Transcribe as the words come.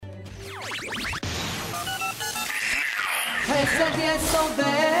חסד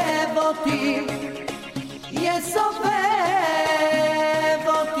יסובב אותי, יסובב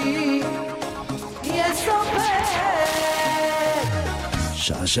אותי, יסובב.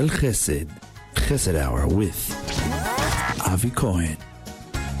 שעה של חסד, חסד hour with Avi Cohen.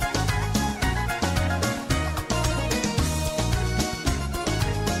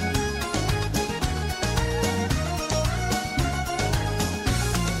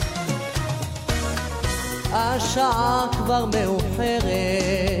 השעה כבר מאוחרת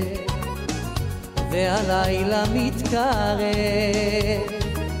והלילה מתקרב,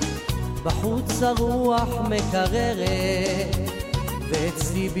 בחוץ הרוח מקררת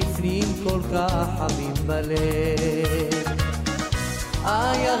ואצלי בפנים כל כך חמים בלב.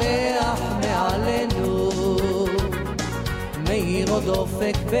 הירח מעלינו מאיר עוד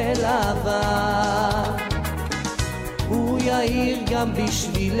אופק בלבן, הוא יאיר גם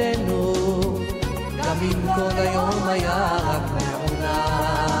בשבילנו גם אם כל היום היה רק מעונן.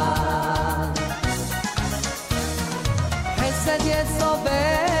 חסד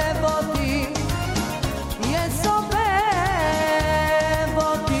יסובב אותי, יסובב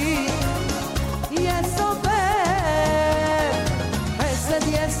אותי, יסובב. חסד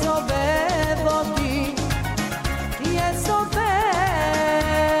יסובב אותי, יסובב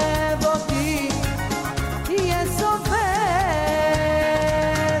אותי, יסובב.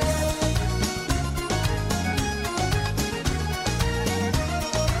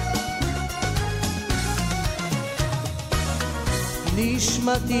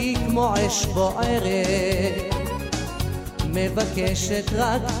 נשמתי כמו אש בוערת, מבקשת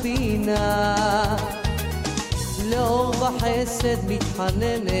רק פינה, לאור וחסד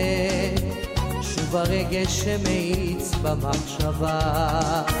מתחננת, שוב הרגש שמאיץ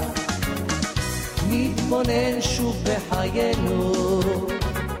במחשבה, מתבונן שוב בחיינו,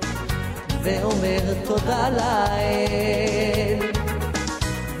 ואומר תודה לאל,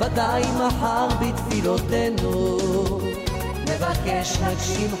 ודאי מחר בתפילותינו, מבקש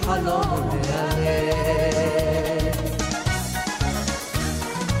נגשים חלום ולהלב.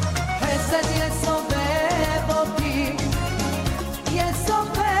 חסד יסובב אותי,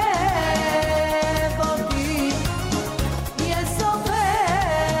 יסובב אותי, יסובב.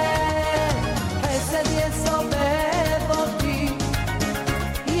 חסד יסובב אותי,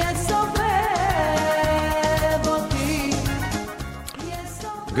 יסובב אותי,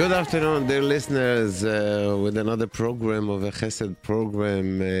 יסובב. Good afternoon, dear listeners, with another program of a Chesed program.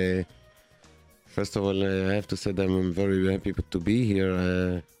 First of all, I have to say that I'm very happy to be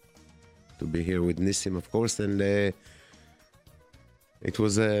here with Nissim, of course, and it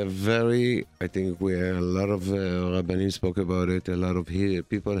was a very, I think a lot of Rabbanim spoke about it, a lot of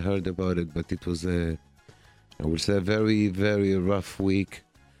people heard about it, but it was I would say a very, very rough week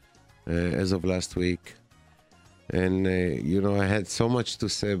as of last week. And, I had so much to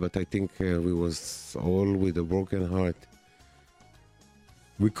say, but I think we was all with a broken heart.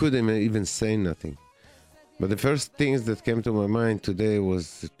 We couldn't even say nothing. But the first things that came to my mind today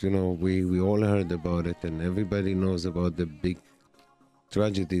was, we all heard about it, and everybody knows about the big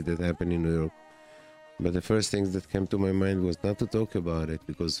tragedy that happened in New York. But the first things that came to my mind was not to talk about it,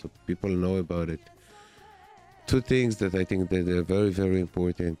 because people know about it. Two things that I think that are very, very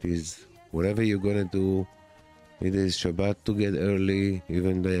important is whatever you're going to do, it is Shabbat to get early,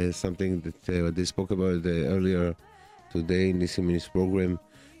 even something that they spoke about earlier today in this program,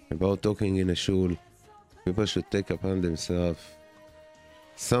 about talking in a shul. People should take upon themselves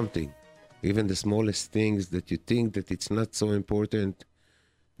something, even the smallest things that you think that it's not so important,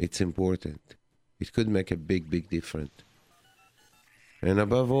 it's important. It could make a big, big difference. And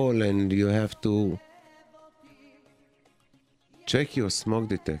above all, and you have to check your smoke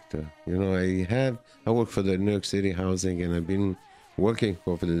detector. I work for the New York City Housing, and I've been working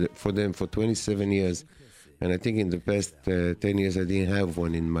for them for 27 years. And I think in the past 10 years, I didn't have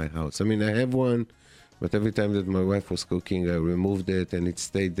one in my house. I mean, I have one, but every time that my wife was cooking, I removed it, and it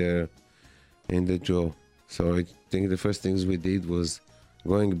stayed there in the drawer. So I think the first things we did was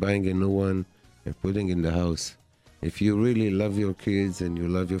buying a new one and putting in the house. If you really love your kids, and you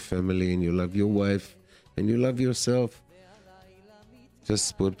love your family, and you love your wife, and you love yourself,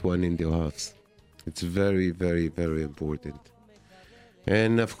 just put one in your house. It's very, very, very important.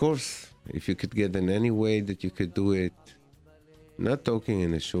 And of course, if you could get in any way that you could do it, not talking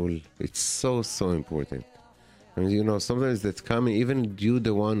in a shul, it's so, so important. And sometimes that's coming, even you,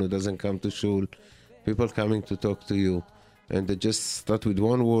 the one who doesn't come to shul, people coming to talk to you, and they just start with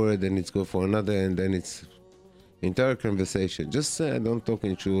one word, and it's go for another, and then it's entire conversation. Just say, I don't talk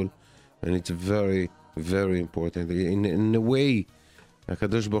in shul, and it's very, very important. In a way,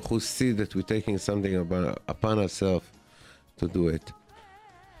 HaKadosh Baruch Hu see that we're taking something upon ourselves to do it.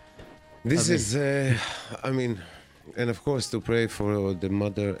 This is, I mean, and of course to pray for the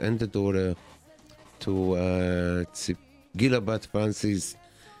mother and the daughter, to גילה בת פרנסיס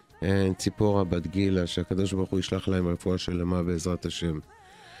and ציפורה בת גילה, שהקדוש ברוך הוא ישלח להם רפואה שלמה בעזרת השם.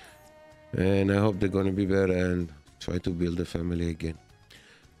 And I hope they're going to be better and try to build a family again.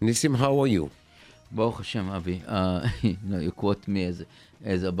 Nissim, how are you? Baruch Hashem, Avi. You quote me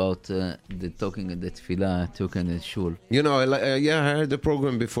as about the talking at the tefillah, talking at shul. You know, I heard the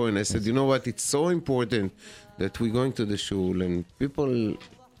program before and I said, you know what, it's so important that we're going to the shul and people,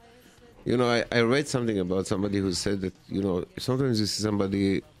 you know, I read something about somebody who said that, you know, sometimes you see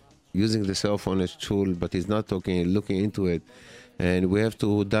somebody using the cell phone at shul, but he's not talking, looking into it. And we have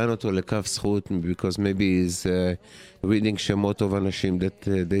to dine אותו לכף זכות because maybe he's reading שמות of אנשים that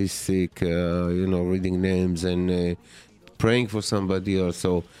they sick, you know, reading names and praying for somebody or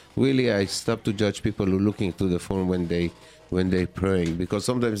so. Really, I stop to judge people who are looking to the phone when they praying, because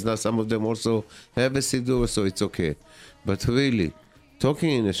sometimes not some of them also have a siddur, so it's okay. But really,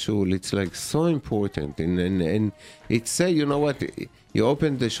 talking in a shul, it's like so important. And it's say, you know what, you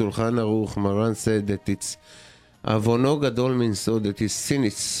open the Shulchan Aruch, Maran said that it's Avono gadol means so that his sin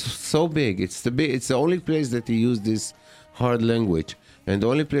is so big. It's the only place that he used this hard language, and the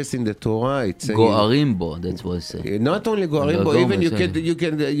only place in the Torah it's saying Go'arim bo, that's what it says. Not only go'arim bo, even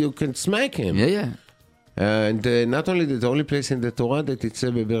you can smack him. Yeah. And not only the only place in the Torah that it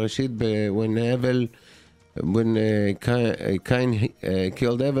said Bereshit when Cain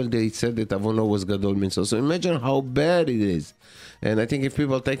killed Abel, they said that Avono was gadol means so. So imagine how bad it is. And I think if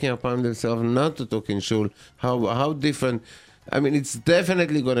people are taking upon themselves not to talk in shul, how different, I mean, it's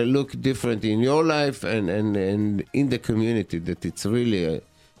definitely going to look different in your life and in the community, that it's really,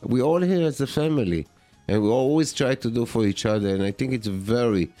 we're all here as a family, and we always try to do for each other, and I think it's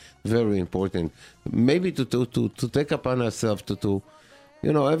very, very important. Maybe to take upon ourselves to,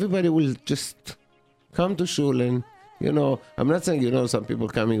 you know, everybody will just come to shul and, you know, I'm not saying, you know, some people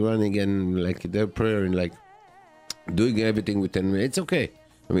coming running and like their prayer and like, doing everything within me, it's okay.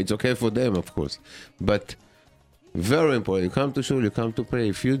 I mean, it's okay for them, of course. But very important, you come to shul, you come to pray.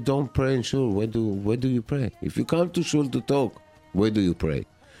 If you don't pray in shul, where do you pray? If you come to shul to talk, where do you pray?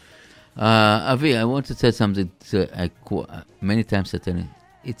 Avi, I want to say something many times I tell you.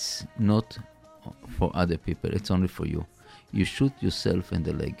 It's not for other people, it's only for you. You shoot yourself in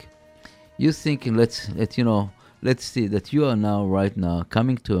the leg. You thinking, let's see that you are right now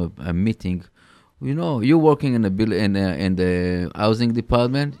coming to a meeting. You know, you're working in the housing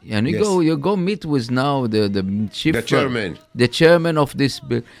department, and you go meet with now the chief, the chairman of this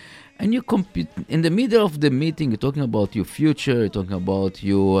bill, and you compete in the middle of the meeting. You're talking about your future, you're talking about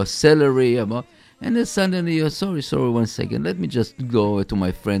your salary, and then suddenly you're sorry, 1 second. Let me just go to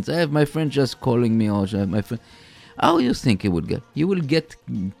my friends. I have my friend just calling me, or I have my friend. How you think you will get? You will get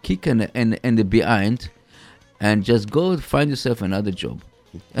kicked in the behind, and just go find yourself another job.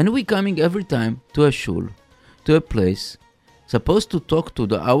 And we coming every time to a shul, to a place, supposed to talk to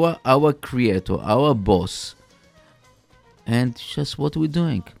our creator, our boss. And just what we're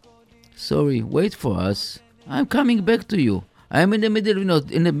doing. Sorry, wait for us. I'm coming back to you. I'm in the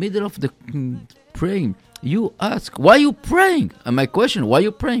middle of the praying. You ask, why are you praying? And my question, why are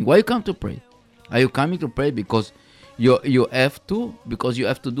you praying? Why you come to pray? Are you coming to pray because you have to? Because you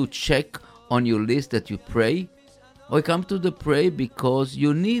have to do check on your list that you pray? Or come to the pray because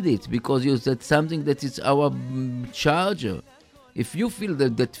you need it, because you said something that is our charger. If you feel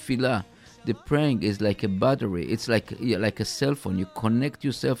that tefillah, the praying is like a battery, it's like a cell phone. You connect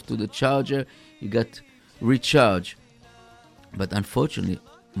yourself to the charger, you get recharge. But unfortunately,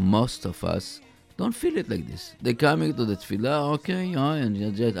 most of us don't feel it like this. They're coming to the tefillah, okay,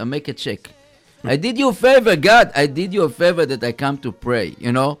 and I make a check. I did you a favor, God. I did you a favor that I come to pray,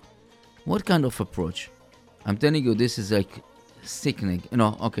 you know? What kind of approach? I'm telling you, this is like sickening.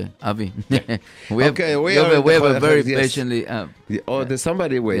 Okay, Avi. we have a very patiently... there's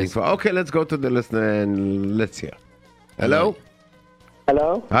somebody waiting for... Okay, let's go to the listener and let's hear. Hello?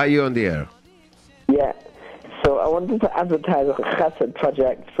 Hello? Are you on the air? Yeah. So I wanted to advertise a chesed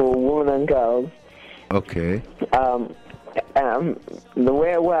project for women and girls. Okay. The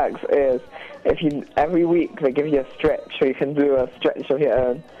way it works is, every week they give you a stretch, so you can do a stretch of your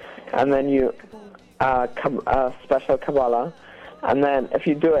own, and then you... special Kabbalah, and then if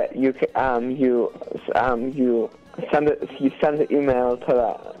you do it, you send an email to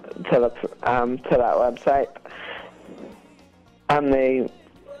that website, and they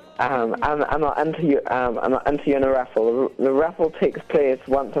and I'll enter you in a raffle. The raffle takes place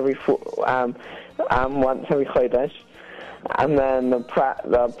once every chodesh, and then the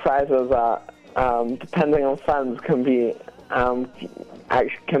prizes are depending on funds can be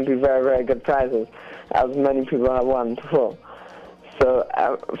actually can be very, very good prizes, as many people have won before. So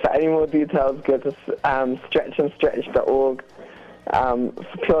for any more details, go to stretchandstretch.org. For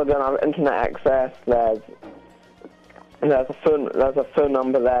people who don't have internet access, there's a phone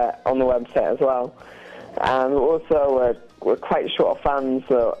number there on the website as well. And also we're quite short of funds,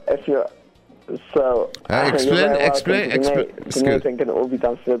 so if you're explain. Donating can all be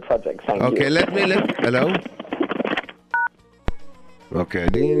done for the project. Thank you. Okay, hello. Okay, I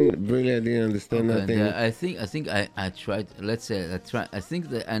didn't understand nothing. Yeah, I think I tried. Let's say I think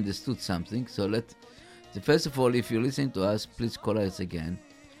they understood something. So first of all, if you listen to us, please call us again,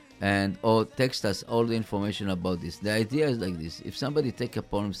 or text us all the information about this. The idea is like this: if somebody take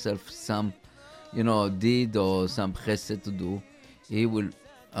upon himself some, deed or some chesed to do, he will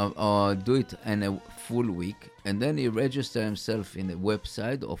do it in a full week, and then he register himself in a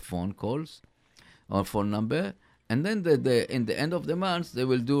website or phone calls or phone number. And then in the end of the month, they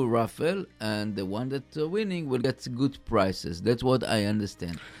will do a raffle, and the one that winning will get good prices. That's what I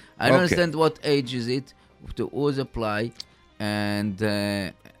understand. I don't understand what age is it, to who's apply, and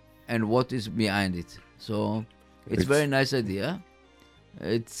what is behind it. So it's very nice idea.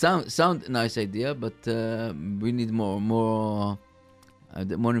 It sound nice idea, but we need more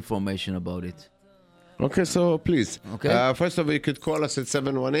information about it. Okay, so please. Okay. First of all, you could call us at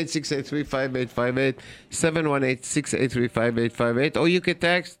 718-683-5858, 718-683-5858, or you could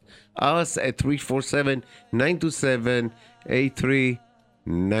text us at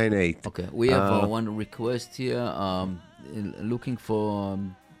 347-927-8398. Okay, we have one request here. Looking for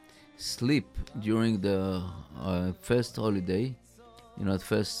sleep during the first holiday,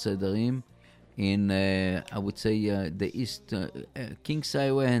 first Sederim in I would say the East King's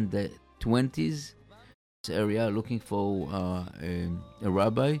Highway and the 20s area, looking for a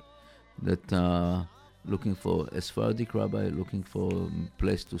rabbi that looking for a Sephardic rabbi, looking for a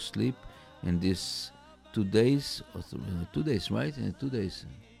place to sleep in these 2 days, or 2 days, right? 2 days.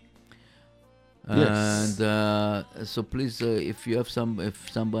 Yes. And so please, if you have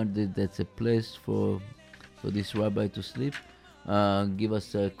somebody that's a place for this rabbi to sleep, give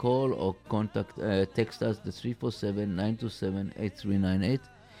us a call or text us the 347-927-8398.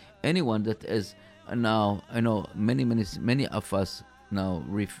 Anyone that has now, I know many of us now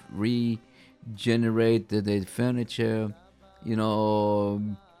regenerate the furniture,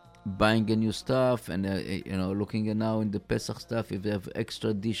 buying a new stuff, and looking at now in the Pesach stuff, if they have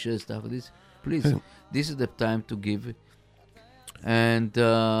extra dishes, stuff like this, please, this is the time to give. And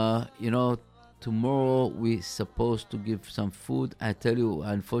tomorrow we're supposed to give some food. I tell you,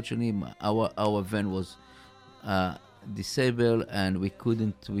 unfortunately, our van was disabled, and we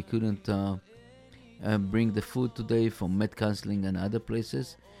couldn't bring the food today from Med Counseling and other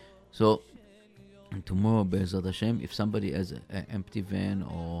places. So tomorrow, Be'ezrat Hashem, if somebody has an empty van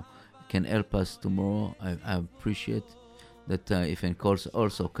or can help us tomorrow, I appreciate that. If any calls,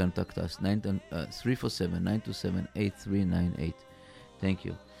 also contact us 347-927-8398. Thank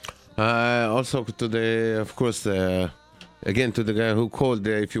you. Also to the guy who called,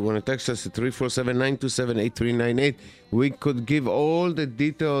 if you want to text us at 347-927-8398, we could give all the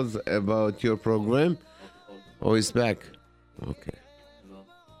details about your program. Oh, he's back.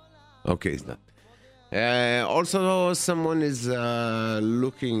 Okay, he's not. Also, someone is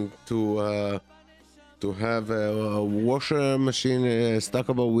looking to have a washer machine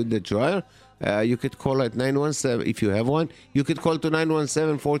stackable with the dryer. You could call at 917, if you have one. You could call to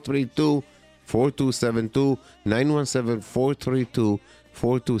 917-432-4272,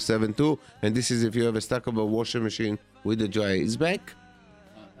 917-432-4272. And this is if you have a stackable washer machine with the dryer. Is back?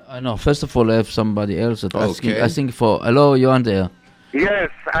 I know. First of all, I have somebody else that asking for. Hello, you're on there.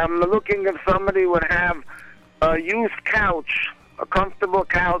 Yes, I'm looking if somebody would have a used couch, a comfortable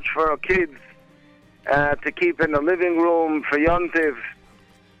couch for kids to keep in the living room for Yom Tov.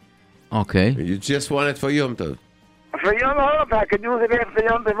 Okay. You just want it for Yom Tov? For Yom Tov, I could use it after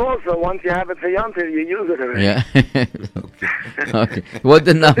Yom Tov also. Once you have it for Yom Tov, you use it already. Yeah. Okay. What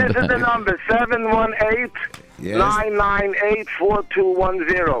the number? This is the number,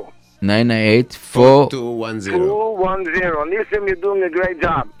 718-998-4210. 998-4210. 210. Nisim, you're doing a great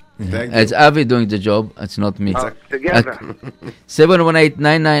job. Thank you. It's Avi doing the job. It's not me. Together.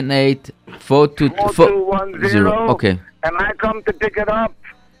 718-998-4210. Okay. And I come to pick it up.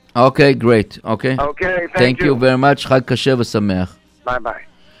 Okay, great. Okay. Okay, Thank you very much. Chag kasher v'sameach. Bye-bye.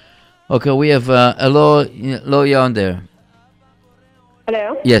 Okay, we have hello, you're on there.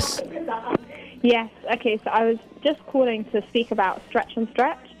 Hello? Yes. Yes, okay, so I was just calling to speak about Stretch and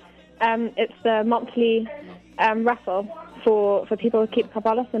Stretch. It's the monthly raffle for people who keep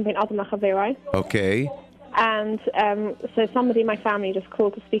Kabbalah and being Adam Chaverai. Okay. And so somebody in my family just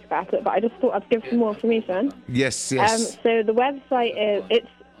called to speak about it, but I just thought I'd give some more information. Yes. So the website it's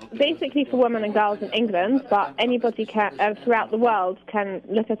basically for women and girls in England, but anybody can throughout the world can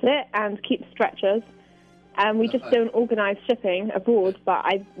look at it and keep stretchers. And we just don't organise shipping abroad, but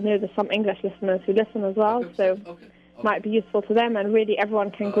I know there's some English listeners who listen as well, so it might be useful to them. And really,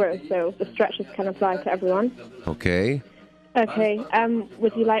 everyone can grow, so the stretchers can apply to everyone. Okay. Okay.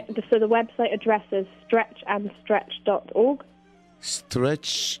 Would you like? So the website address is stretchandstretch.org.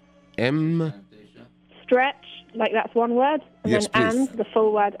 Stretch M. Stretch, like that's one word, and Yes, then please. the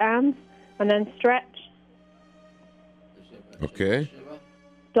full word and then stretch Okay.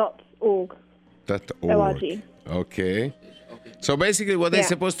 .org. .org. Okay. So basically, what they're Yeah.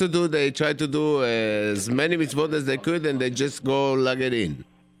 supposed to do, they try to do as many mitzvot as they could, and they just go lug it in.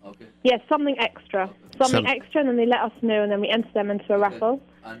 Yes, something extra. Something Some- extra, and then they let us know, and then we enter them into a raffle.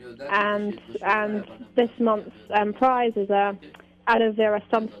 And this month's prize is a aloe vera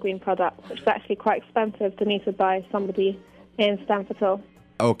sunscreen product, which is actually quite expensive, donated by somebody in Stamford Hill.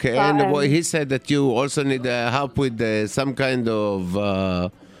 Okay, But, and what he said that you also need help with some kind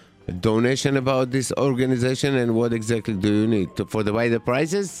of donation about this organization, and what exactly do you need for the buy the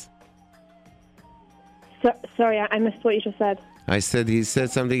prizes? Sorry, I missed what you just said. I said he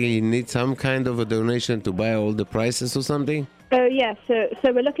said something. He needs some kind of a donation to buy all the prices or something. Oh, yeah, so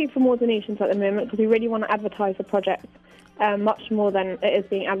we're looking for more donations at the moment because we really want to advertise the project much more than it is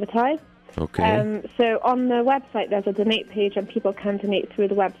being advertised. Okay, So on the website, there's a donate page, and people can donate through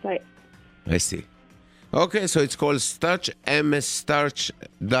the website. I see. Okay, so it's called Stretch Stretch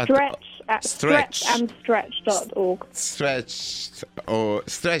at stretchandstretch.org. Stretch or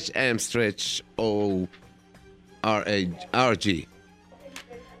Stretch M Stretch O R G.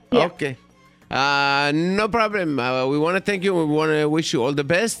 Yeah. Okay. No problem. We want to thank you. We want to wish you all the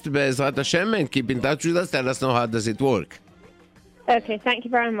best, Be'ezrat Hashem, and keep in touch with us. Tell us know how does it work. Okay, thank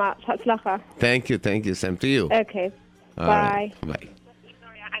you very much. Hatzlacha. Thank you. Same to you. Okay, All bye. right. Bye.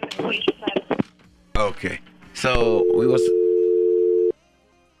 Sorry, I missed what you just said. Okay. So we was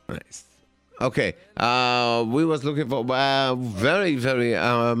nice. Okay. We was looking for very.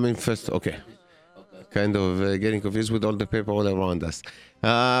 First. Okay. Kind of getting confused with all the people all around us.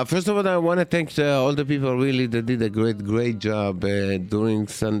 First of all, I want to thank all the people really that did a great job during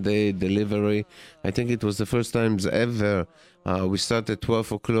Sunday delivery. I think it was the first times ever. We started at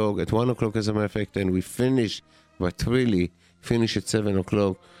 12 o'clock, at 1 o'clock as a matter of fact, and we finished, but really finished at 7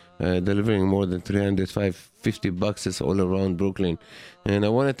 o'clock, delivering more than 350 boxes all around Brooklyn. And I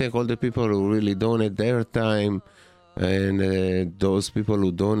want to thank all the people who really donate their time, and those people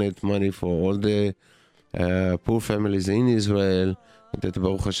who donate money for all the poor families in Israel. That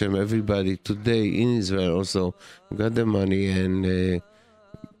Baruch Hashem, everybody today in Israel also got the money, and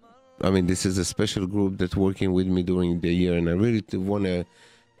this is a special group that's working with me during the year, and I really want to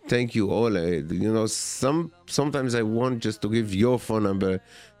thank you all. Sometimes I want just to give your phone number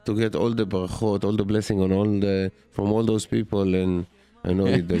to get all the barachot, all the blessing on from all those people, and I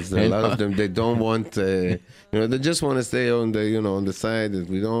know there's a lot of them. They don't want, they just want to stay on the side. And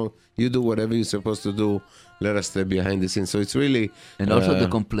you do whatever you're supposed to do. Let us stay behind the scenes. So it's really. And also the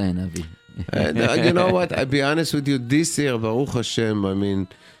complaint, Avi. You know what? I'll be honest with you. This year, Baruch Hashem,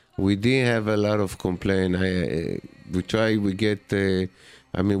 we didn't have a lot of complaint. We try. We get.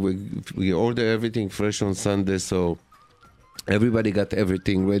 We order everything fresh on Sunday, so. Everybody got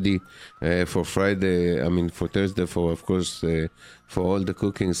everything ready for Friday. For Thursday, of course, for all the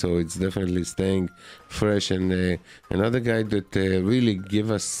cooking. So it's definitely staying fresh. And another guy that really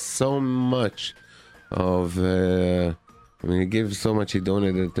gave us so much of. He gave so much. He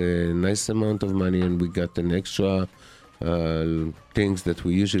donated a nice amount of money, and we got an extra things that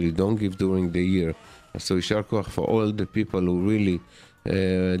we usually don't give during the year. So Yishar Koach for all the people who really.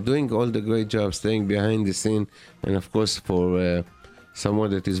 Doing all the great job, staying behind the scene, and of course for someone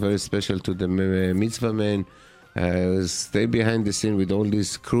that is very special to the mitzvah man, stay behind the scene with all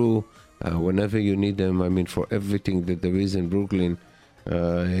this crew whenever you need them. For everything that there is in Brooklyn,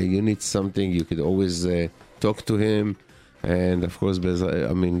 you need something, you could always talk to him, and of course,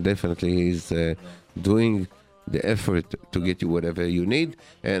 definitely he's doing the effort to get you whatever you need,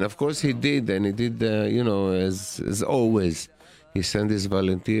 and of course he did, as always. He sent his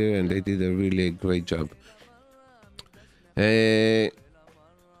volunteer, and they did a really great job. We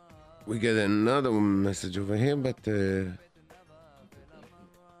get another message over here, but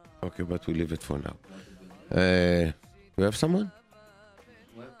but we leave it for now. We have someone?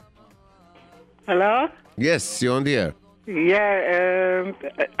 Hello? Yes, you're on the air. Yeah,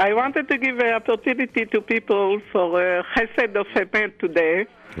 I wanted to give an opportunity to people for Chesed of Emet today.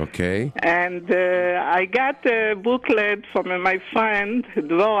 Okay. And I got a booklet from my friend,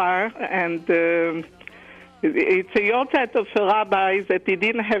 Dvorah, and it's a yahrzeit of a rabbi that he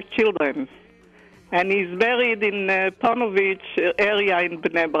didn't have children. And he's buried in Ponovich area in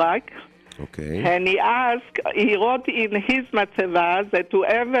Bnei Brak. Okay. And he wrote in his matzeva that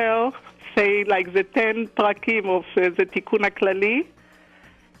whoever say like the 10 prakim of the Tikkun HaKlali,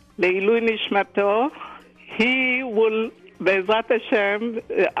 Leilui Nishmato, he will, Be'ezrat Hashem,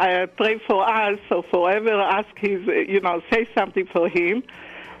 pray for us, or forever ask his, say something for him.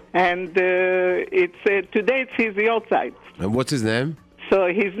 And today it's his yahrzeit. And what's his name? So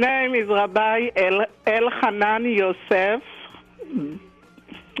his name is Rabbi Elchanan Yosef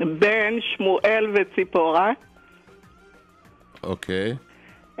Ben Shmuel Vetzipora. Okay.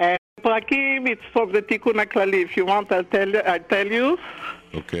 And Prakim, it's from the Tikkun HaKlali. If you want, I'll tell you.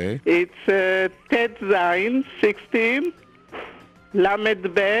 Okay. It's Tet Zayin 16,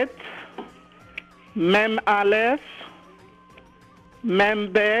 Lamed Bet, Mem Aleph,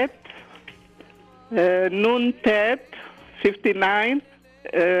 Mem Bet, Nun Tet 59,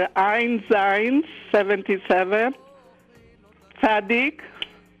 Ein Zayin 77, Tzadik,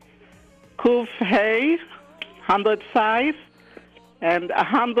 Kuf Hey 105, and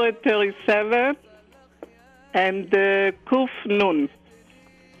 137, and Kuf Nun.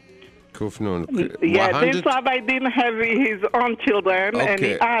 Kuf Nun. Yeah, 100? this rabbi didn't have his own children, and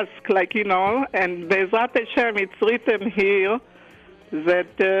he Okay. asked, and Be'ezrat Hashem, it's written here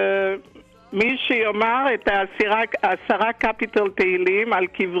that מי שיאמר את העשרה קפיטל תהילים על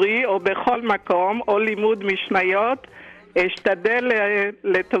קברי או בכל מקום או לימוד משניות, אשתדל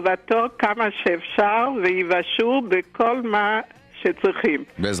לטובתו כמה שאפשר ויבשו בכל מה שצריכים.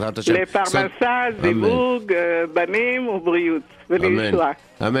 בעזרת השם. לפרנסה, זיווג, בנים ובריאות ולישועה.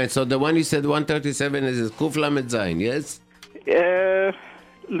 Amen. So the one you said 137 is Kuf Lamed Zayin, yes? The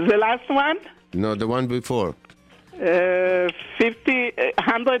last one? No, the one before.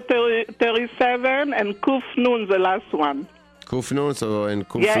 137 and Kuf Nun, the last one. Kuf Nun, so and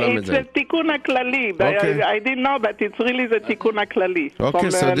Kuf Yeah, Lamed it's the Zayin. Tikkun HaKlali. But Okay. I didn't know, but it's really the Tikkun HaKlali. Okay,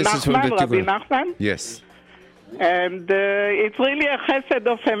 from, so this is from the Nachman, Rabbi Tikkun. Nachman. Yes. And it's really a chesed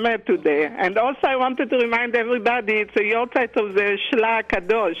of Emet today. And also I wanted to remind everybody it's a yahrzeit of the Shla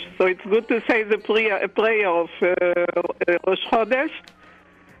Kadosh. So it's good to say the prayer of Rosh Chodesh,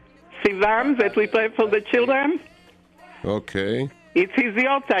 Sivan, that we pray for the children. Okay. It's his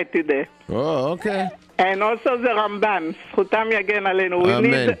yahrzeit today. Oh, okay. And also the Ramban. זכותם יגן עלינו. We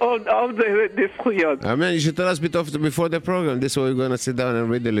Amen. need all the זכויות. Amen. You should tell us a bit before the program. This way we're going to sit down and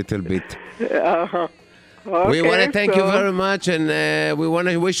read a little bit. Okay, We want to thank you so very much, and we want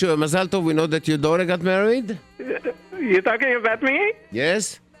to wish you a Mazal Tov. We know that your daughter got married. You're talking about me?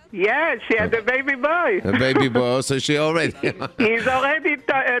 Yes? Yeah, she had a baby boy. A baby boy, so she already. He's already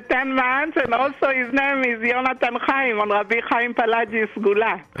 10 months, and also his name is Yonatan Chaim, on Rabbi Chaim Palagi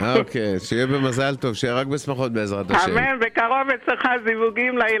Sgula. אוקיי, שיהיה במזל טוב, שיהיה רק בשמחות בעזרת השם. אמן, בקרוב אצלך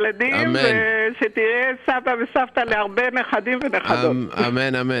זיווגים לילדים, אמן. ושתראה סבא וסבתא להרבה נכדים ונכדות.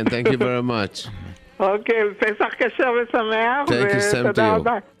 אמן, אמן. Thank you very much. אוקיי, פסח כשר ושמח, Thank you, same to ותודה you.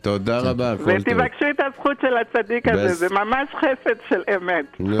 רבה. תודה רבה, כל טוב. ותבקשו את הזכות של הצדיק הזה, זה ממש חסד של אמת.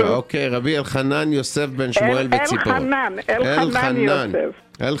 אוקיי, רבי אלחנן יוסף בן שמואל וציפור. אלחנן יוסף.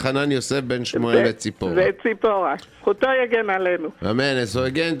 אלחנן יוסף בן שמואל וציפור. וציפורה. זכותו יגן עלינו. אמן. So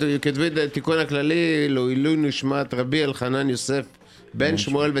again, you could read the תיקון הכללי, לעילוי נשמת רבי אלחנן יוסף בן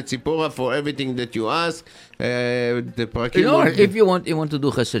שמואל וציפורה for everything that you ask. The פרקים... if you want to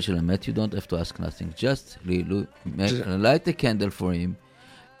do chesed של emet, you don't have to ask nothing. Just light a candle for him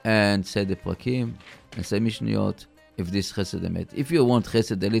and say the prakim and say mishniyot. If this chesed emet, if you want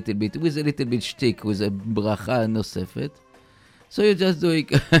chesed a little bit with a little bit shtick with a bracha nוספת, so you just do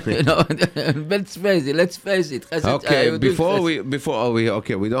it. Let's face it. Chesed,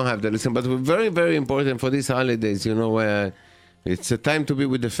 Okay, we don't have to listen, but very, very important for these holidays, it's a time to be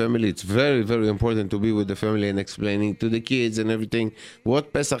with the family. It's very, very important to be with the family and explaining to the kids and everything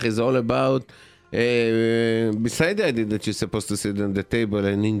what Pesach is all about. Beside the idea that you're supposed to sit on the table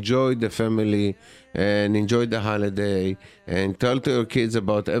and enjoy the family and enjoy the holiday and tell to your kids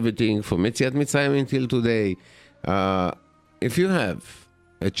about everything from Yetziat Mitzrayim until today. If you have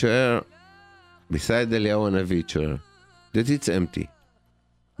a chair beside the Eliyahu Hanavi chair that it's empty,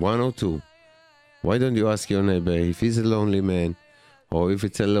 one or two, why don't you ask your neighbor if he's a lonely man or if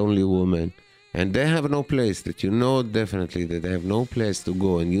it's a lonely woman and they have no place, that you know definitely that they have no place to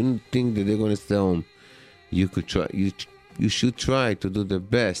go and you think that they're going to stay home, you could try, you should try to do the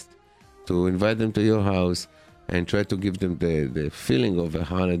best to invite them to your house and try to give them the feeling of a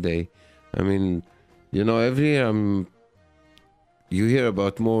holiday. I mean, every year you hear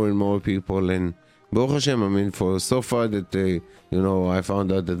about more and more people, and Baruch Hashem, I mean, for so far that, I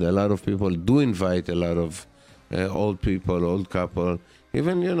found out that a lot of people do invite a lot of old people, old couple,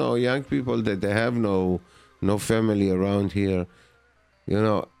 even, young people that they have no family around here.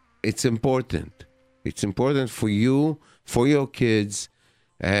 It's important. It's important for you, for your kids,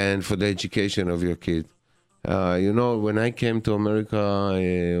 and for the education of your kids. When I came to America,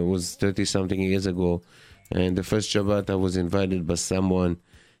 it was 30-something years ago, and the first Shabbat I was invited by someone,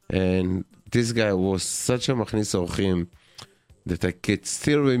 and this guy was such a machnis orchim that I could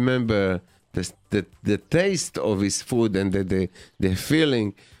still remember the taste of his food and the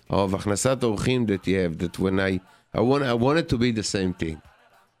feeling of achnasat orchim that he have. That when I wanted to be the same thing,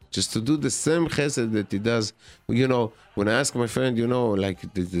 just to do the same chesed that he does. When I ask my friend,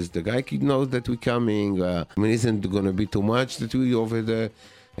 like, does the guy knows that we're coming? Isn't it going to be too much that we over there?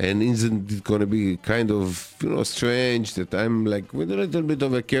 And isn't it going to be kind of, strange that I'm like with a little bit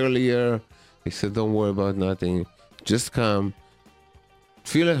of a curly hair? He said, don't worry about nothing. Just come,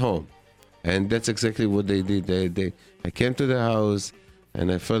 feel at home. And that's exactly what they did. I came to the house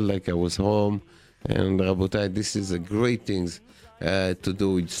and I felt like I was home. And Rabotai, this is a great thing to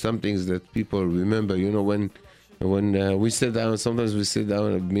do. It's some things that people remember. When we sit down, sometimes we sit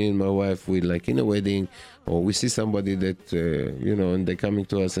down, me and my wife, we like in a wedding, or we see somebody that, and they're coming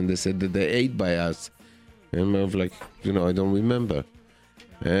to us and they said that they ate by us. And I'm like, I don't remember.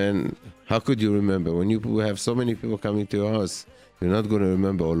 And how could you remember? When you have so many people coming to your house, you're not going to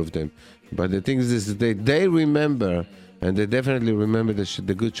remember all of them. But the thing is that they remember, and they definitely remember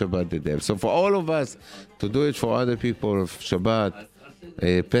the good Shabbat that they have. So for all of us to do it for other people, Shabbat,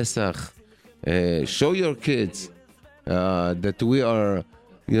 Pesach, show your kids that we are,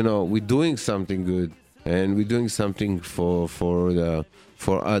 we're doing something good, and we're doing something for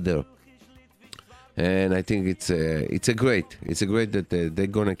other. And I think it's a great that they're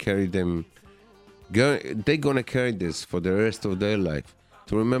gonna carry them. They're gonna carry this for the rest of their life,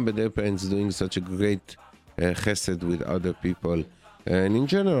 to remember their parents doing such a great chesed with other people, and in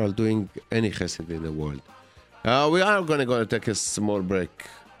general doing any chesed in the world. We are gonna go take a small break,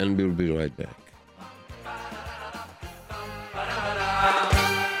 and we'll be right back.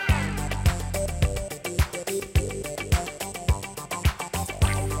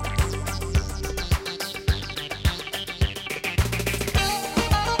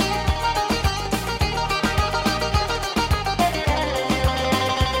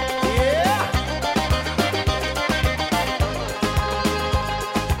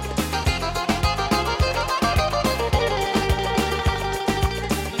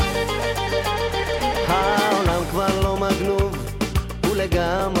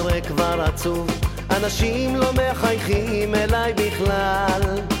 אנשים לא מחייכים אליי בכלל,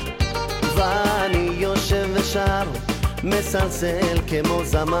 ואני יושב ושר, מסלסל כמו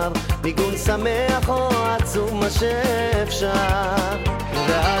זמר, ניגון שמח או עצוב מה שאפשר.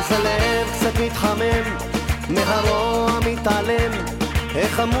 ואז הלב קצת מתחמם, מהרוע מתעלם,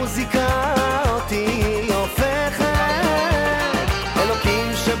 איך המוזיקה אותי הופכת.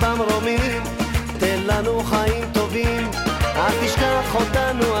 אלוקים שבמרומים, תן לנו חיים טובים, אל תשכח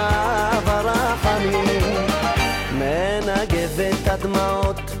אותנו אהבה רחמים. מנגב את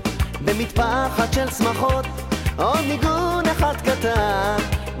הדמעות במטפחת של שמחות, עוד ניגון אחד קטן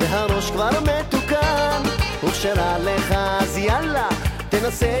והראש כבר מתוקן. וכשרע לך אז יאללה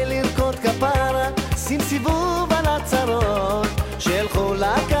תנסה לרקוד כפרה, שים סיבוב על הצרות שילכו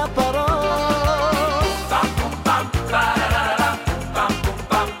לכפרות.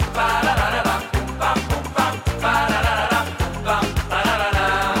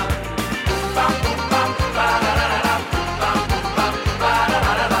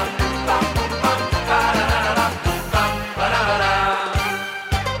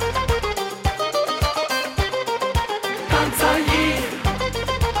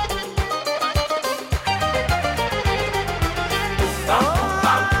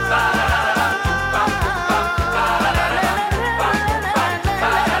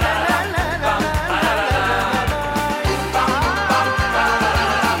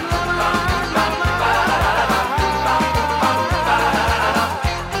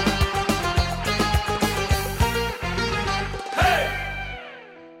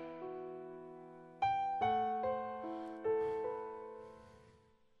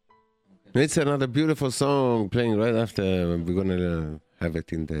 It's another beautiful song playing right after. We're gonna have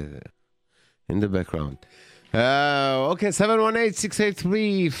it in the background. Okay,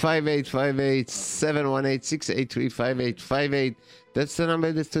 718-683-5858, 718-683-5858. That's the number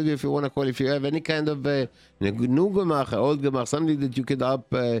in the studio if you want to call. If you have any kind of new gemach, old gemach, something that you could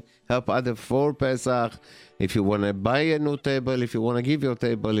help other for Pesach, if you want to buy a new table, if you want to give your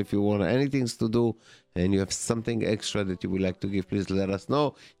table, if you want anything to do, and you have something extra that you would like to give, please let us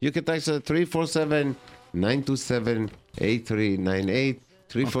know. You can text us 347-927-8398,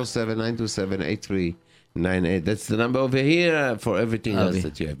 347-927-8398. That's the number over here for everything Avi, else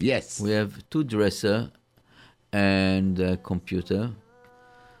that you have. Yes. We have 2 dresser and a computer.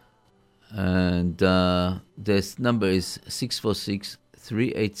 And this number is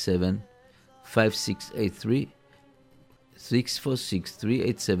 646-387-5683.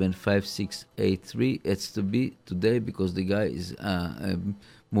 646-387-5683. It's to be today because the guy is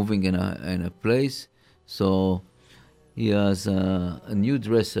moving in a place. So he has a new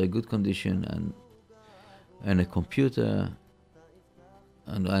dresser, good condition, and a computer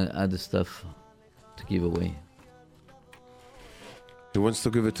and other stuff to give away. He wants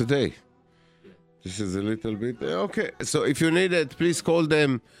to give it today. This is a little bit... Okay, so if you need it, please call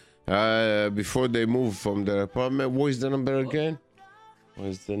them before they move from their apartment. What is the number again? What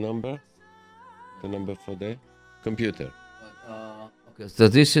is the number? The number for the computer. Okay, so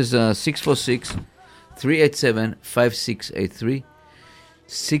this is 646-387-5683.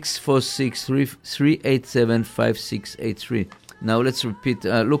 646-387-5683. Now let's repeat.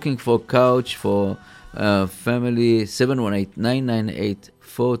 Looking for couch for family,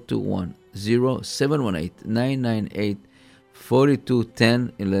 718-998-4210.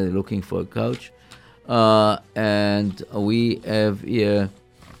 718-998-4210. Looking for a couch. And we have here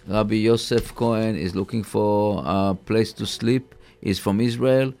Rabbi Yosef Cohen is looking for a place to sleep. He's from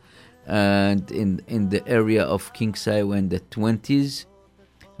Israel and in the area of Kingside in the 20s.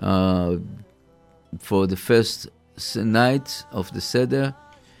 For the first night of the Seder,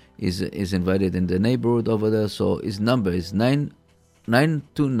 is invited in the neighborhood over there. So his number is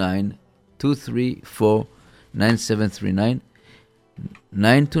 929-234-9739.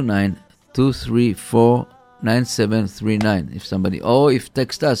 929-234-9739. If somebody, or if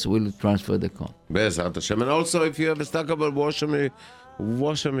text us, we'll transfer the call. Be'ezrat Hashem. And also, if you have a stackable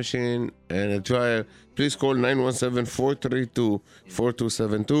washer machine and a dryer, please call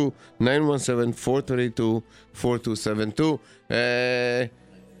 917-432-4272, 917-432-4272.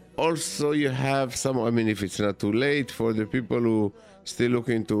 Also, you have some, if it's not too late for the people who still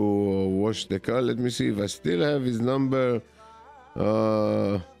looking to wash the car, let me see if I still have his number.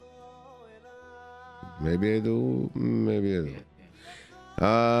 Maybe I do. No,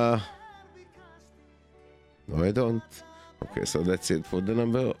 I don't. Okay, so that's it for the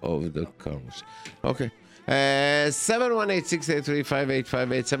number of the car wash. Okay.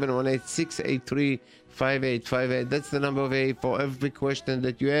 718-683-5858, 718-683-5858. That's the number of A for every question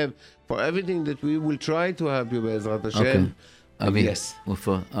that you have, for everything that we will try to help you, Be'ezrat Hashem. Okay. Yes.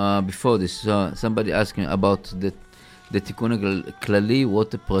 Before this, somebody asking about the Tikkun Klali, what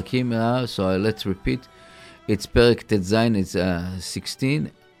the Prakim are. So let's repeat. It's Perek Tetzain, it's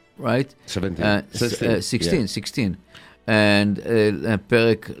 16, right? 17. 16. And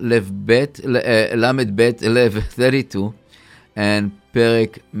Perek Lev Bet, Lamed Bet, Lev 32. And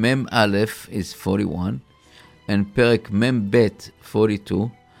Perek Mem Aleph is 41. And Perek Mem Bet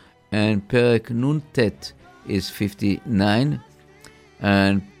 42. And Perek Nun Tet is 59.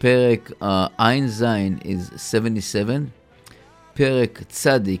 And Perek Ein Zain is 77. Perek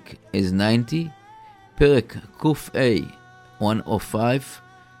Tzadik is 90. Perek Kuf A 105.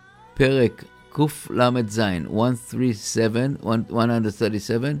 Perek Kuf Lamed Zain 137,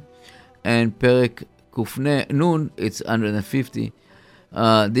 and Perek Kuf Nun, it's 150.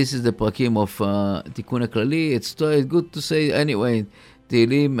 This is the Prakim of Tikkun Klali. It's good to say anyway,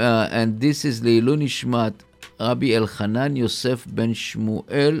 Tehillim, and this is Le'ilu Nishmat Rabbi Elchanan Yosef ben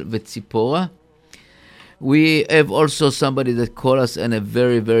Shmuel Vetzipora. We have also somebody that called us in a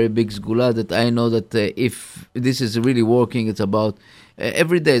very, very big sgula that I know that if this is really working, it's about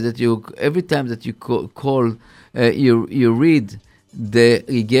every time that you call, you read the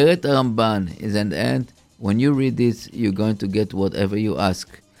Igeret Ramban is an end. When you read this, you're going to get whatever you ask,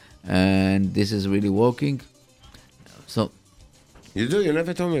 and this is really working. So you do. You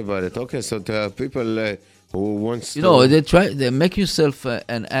never told me about it. Okay, so there are people who wants to... they make yourself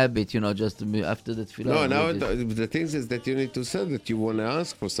an habit, just after the tefillah. No, now the thing is that you need to say that you want to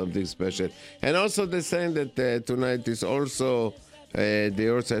ask for something special. And also they're saying that tonight is also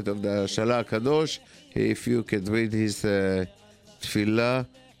the outside of the Shalah Kadosh. If you could read his tefillah,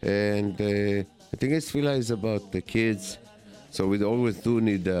 and I think his tefillah is about the kids. So we always do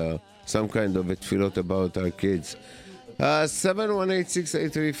need some kind of a tefillot about our kids.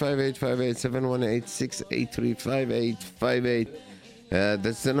 718-683-5858, 718-683-5858.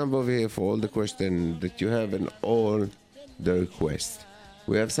 That's the number over here for all the questions that you have and all the requests.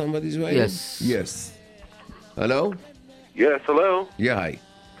 We have somebody's waiting? Yes. Yes. Hello? Yes, hello. Yeah, hi.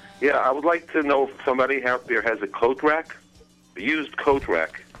 Yeah, I would like to know if somebody out there has a coat rack, a used coat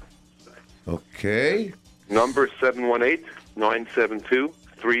rack. Okay. Number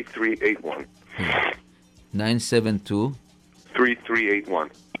 718-972-3381. 972. 3381.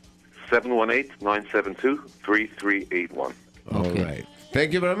 718-972-3381. All Okay. right.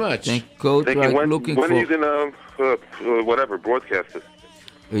 Thank you very much. Code Thank you. right When looking are you for. going to, broadcast it?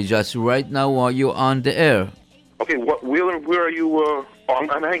 We just right now while you're on the air. Okay, where are you on?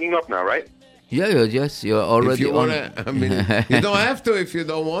 I'm hanging up now, right? Yeah, yes, you're already If you on. want to, I mean, you don't have to if you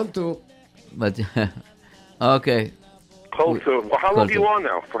don't want to. But okay. Cold. How long are you Cold. on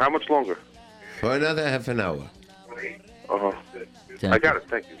now? For how much longer? For another half an hour. Uh-huh. Thank I got it.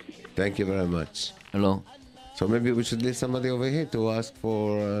 Thank you. Thank you very much. Hello. So maybe we should leave somebody over here to ask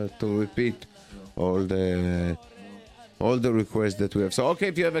for to repeat all the requests that we have. So okay,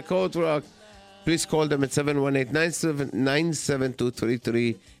 if you have a code rock, please call them at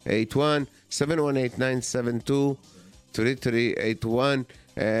 718-972-3381, 718-972-3381,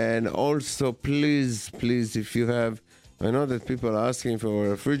 and also please, if you have, I know that people are asking for a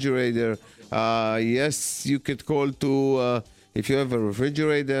refrigerator. Yes, you could call to if you have a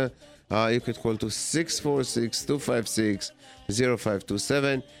refrigerator. You could call to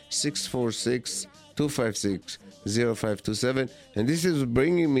 646-256-0527, 646-256-0527. And this is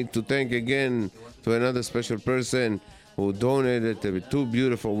bringing me to thank again to another special person who donated two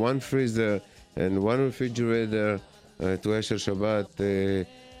beautiful, one freezer and one refrigerator to Asher Shabbat.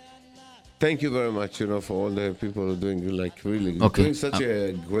 Thank you very much, for all the people who are doing, doing such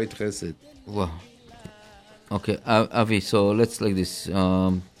a great chesed. Wow. Okay, Avi, so let's like this.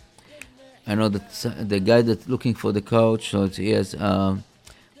 I know that the guy that's looking for the couch, so he has, I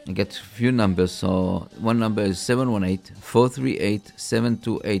get a few numbers. So one number is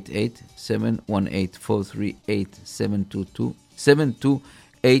 718-438-7288,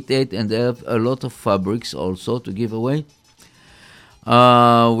 718-438-7288, and they have a lot of fabrics also to give away.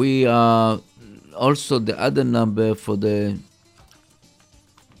 We also the other number for the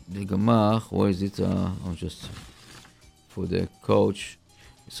Gemach, where is it? Just for the coach.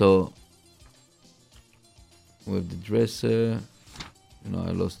 So with the dresser,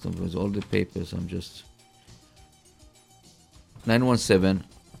 I lost them with all the papers. I'm just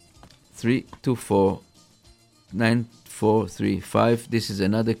 917-324-9435. This is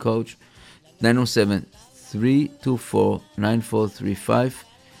another coach. 917-324-9435.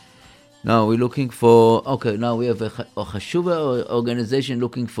 Now we're looking for, now we have a Chashuva organization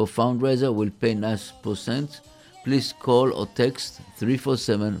looking for fundraiser. Will pay nice percent. Please call or text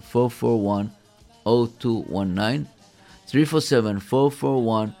 347-441-0219.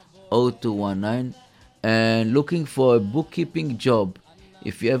 347-441-0219. And looking for a bookkeeping job.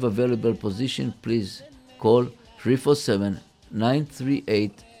 If you have available position, please call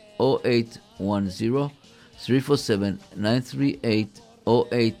 347-938-0810.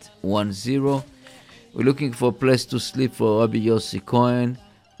 347-938-0810. We're looking for a place to sleep for Rabbi Yossi Cohen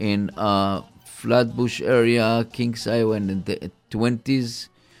in Flatbush area, Kings Highway in the 20s.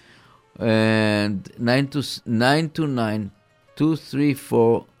 And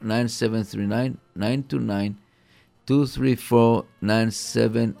 929-234-9739,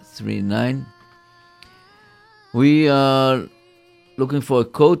 929-234-9739. We are looking for a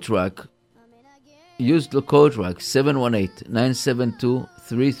coat rack. Use the code rack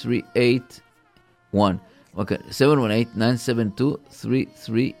 718-972-3381. Okay,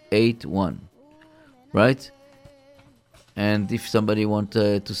 718-972-3381. Right? And if somebody want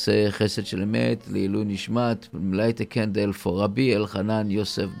to say Chesed Shel Emet, Le'ilu Nishmat, light a candle for Rabbi Elchanan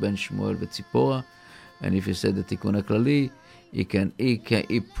Yosef Ben Shmuel Betzipora. And if you say the Tikkun HaKlali, he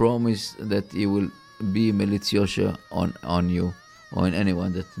promise that he will be Melitz Yosher on you or on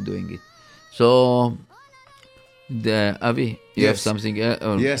anyone that's doing it. So, Avi, you have something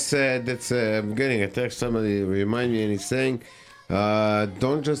else? Yes, that's. I'm getting a text. Somebody remind me, and he's saying,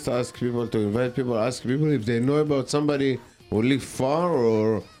 don't just ask people to invite people. Ask people if they know about somebody who live far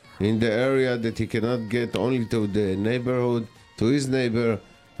or in the area that he cannot get only to the neighborhood, to his neighbor.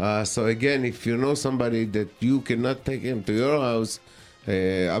 So again, if you know somebody that you cannot take him to your house,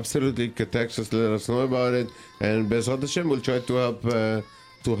 absolutely text us, let us know about it, and Bezrat Hashem will try to help.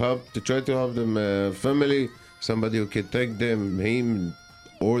 To try to help them family, somebody who can take them, him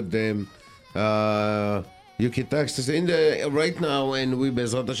or them. You can text us in the right now, and we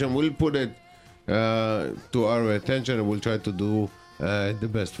Bezrat Hashem will put it to our attention, and we'll try to do the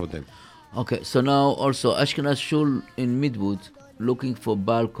best for them. Okay, so now also Ashkenaz Shul in Midwood looking for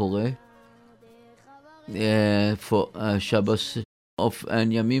Baal Koreh for Shabbos of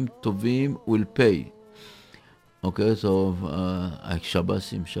and Yamim Tovim will pay. Okay, so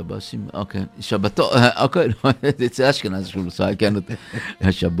Shabbosim, okay, Shabbato, okay, it's Ashkenaz Shul, so I cannot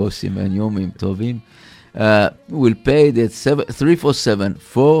Shabbosim and Yomim Tovim will pay that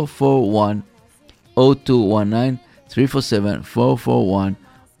 347-441-0219,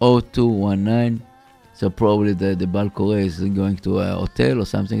 347-441-0219. So probably the Baal Koreh is going to a hotel or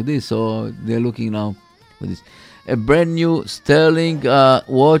something like this. So they're looking now for this. A brand new Sterling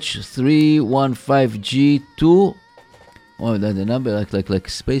watch 315G2. Oh, that's the number like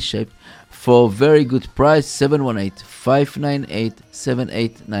space shape for very good price.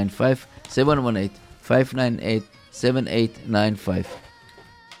 718-598-7895. 718-598-7895.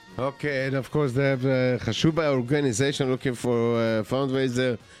 Okay, and of course they have Chashuba organization looking for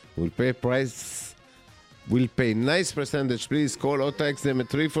fundraiser. Will pay nice percentage. Please call or text them at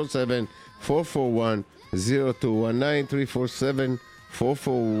 347-441-0219,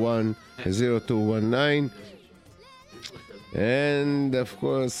 347-441-0219. And of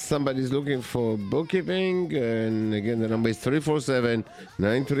course somebody's looking for bookkeeping, and again the number is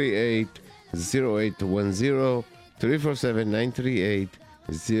 347-938-0810,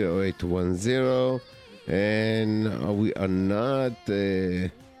 347-938-0810. And we are not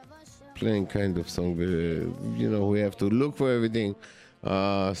playing kind of song, we have to look for everything,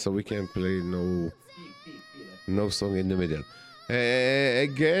 so we can't play no song in the middle.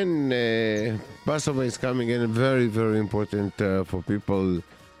 Again, Passover is coming in, very, very important for people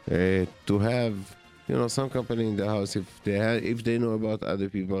to have, some company in the house. If they know about other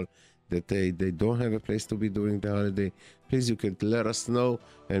people that they don't have a place to be during the holiday, please you can let us know,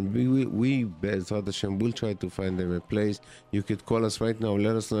 and we Bezrat Hashem will try to find them a place. You could call us right now,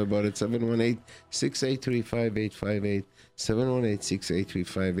 let us know about it. 718-683-5858,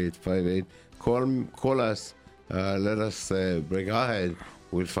 718-683-5858. Call us. Let us break ahead.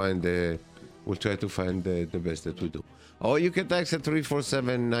 We'll try to find the best that we do. Or you can text at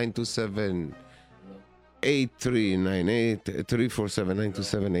 347-927-8398,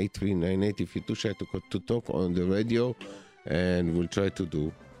 347-927-8398 if you're too shy to talk on the radio, and we'll try to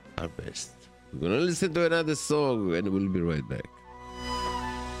do our best. We're going to listen to another song, and we'll be right back.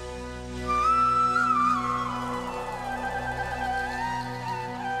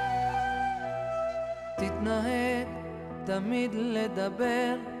 תתנהג תמיד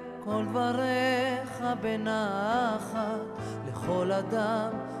לדבר כל דבריך בנחת לכל אדם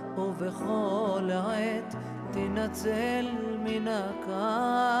ובכל עת תנצל מן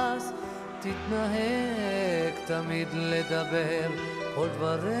הכעס תתנהג תמיד לדבר כל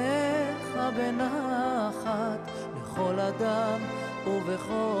דבריך בנחת לכל אדם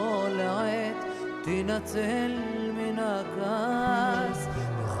ובכל עת תנצל מן הכעס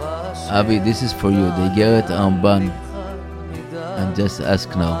Avi, this is for you. They get it on bun. And just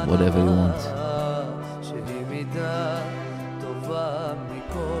ask now, whatever you want.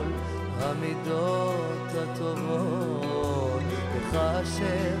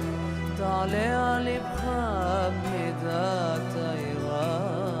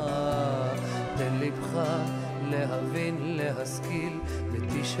 להבין, להשכיל,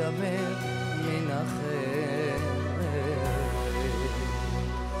 ותשמר מן אחר.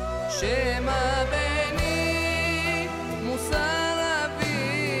 שמע בני מוסר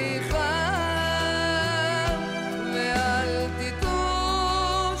אביך ואל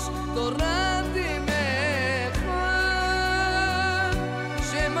תיטוש תורת אמך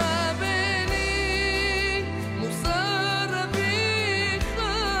שמע בני מוסר אביך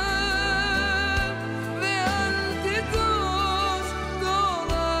ואל תיטוש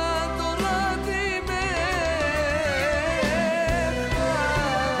תורת אמך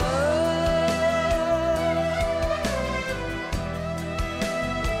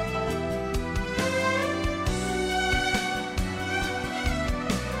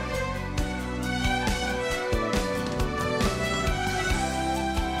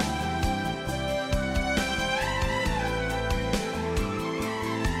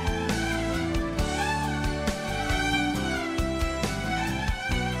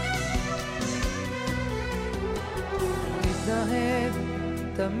תתנהג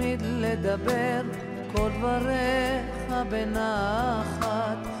תמיד לדבר כל דבריך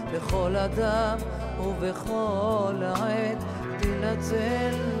בנחת לכל אדם ובכל עת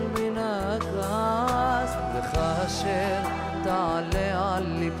תנצל מן הכעס וכאשר תעלה על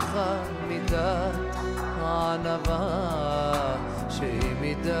לבך מידת הענווה שהיא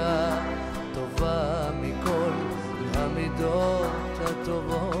מידה טובה מכל המידות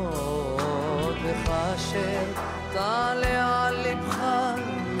הטובות וכאשר תעלה על לבך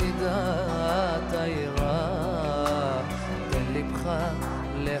מידת היראה תן לבך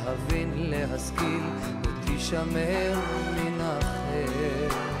להבין להשכיל ותשמר מן החטא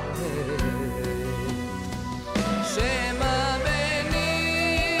שמא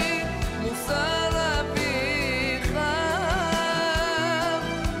בני מוסר אביך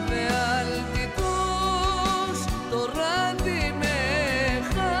ואל תיטוש תורת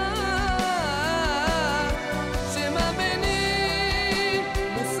אמך שמא בני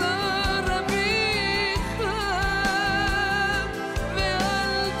מוסר אביך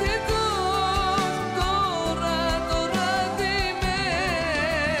ואל תיטוש תורת אמך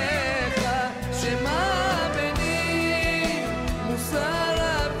שמא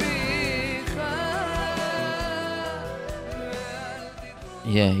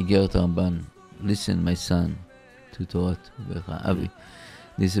Yeah, Igeret Ramban. Listen, my son, to Torah. Avi,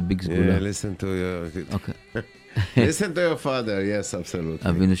 this is a big sgula. Yeah, listen to your... Okay. Listen to your father, yes, absolutely.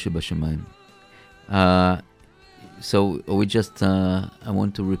 Avinu shebashamayim. So we just, I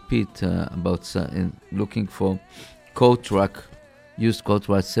want to repeat about looking for code track, used code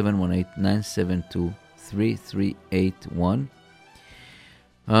track 718-972-3381.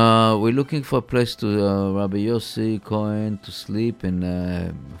 We're looking for a place to Rabbi Yossi Cohen to sleep in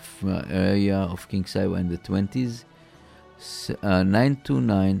area of King Saiwa in the 20s.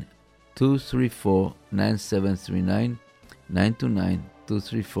 929-234-9739.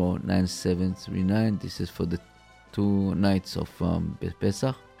 929-234-9739. This is for the 2 nights of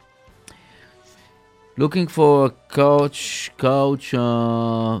Pesach. Looking for a couch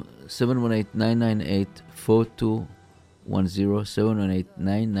 718-998-4210.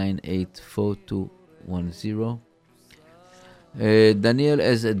 718-998-4210. Daniel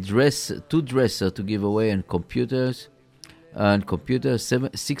has a two dresser to give away and computers. And computer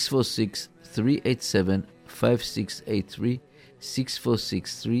 646-387-5683.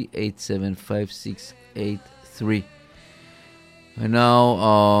 646-387-5683. And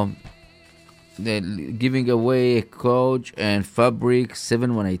now they're giving away a couch and fabric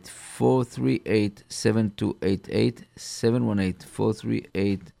 718-438-7288.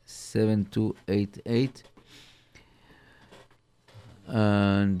 718-438-7288.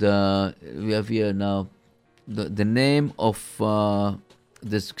 And we have here now the name of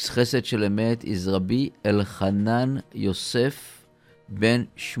the Chesed Shel Emet is Rabbi Elchanan Yosef ben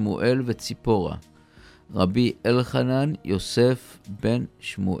Shmuel v'Tzipora. Rabbi Elchanan Yosef ben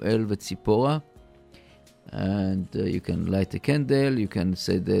Shmuel v'Tzipora. And you can light a candle, you can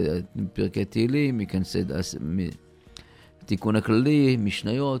say the Pirkei Tehillim, you can say the Tikkun HaKlali,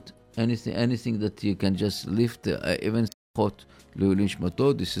 Mishnayot, anything that you can just lift, even Chot Le'ulin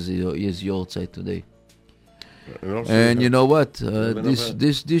Shmato. This is your side today. And you know what?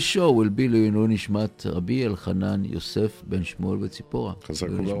 This show will be Le'ulin Shmat Rabbi Elchanan Yosef ben Shmuel v'Tzipora.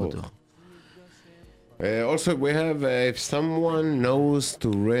 Also, we have, if someone knows to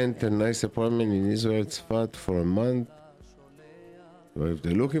rent a nice apartment in Israel Tzfat for a month, or if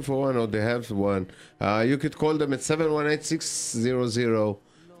they're looking for one or they have one, you could call them at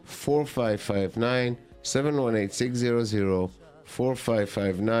 718-600-4559,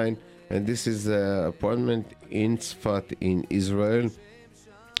 718-600-4559, and this is the apartment in Tzfat in Israel.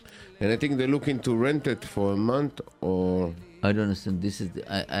 And I think they're looking to rent it for a month or... I don't understand. This is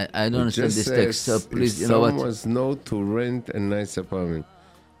I don't understand this text. So please, you know what? If someone knows to rent a nice apartment,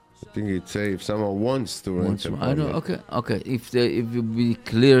 I think it say if someone wants to rent an apartment. I know. Okay. If you be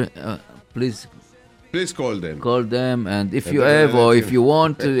clear, please call them. Call them, and if you have or if you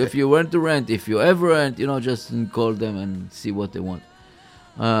want to, if you want to rent, if you ever rent, just call them and see what they want.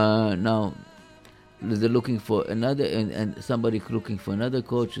 Now they're looking for another, and somebody looking for another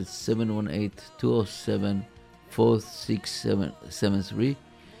coach. It's 718-207. 4673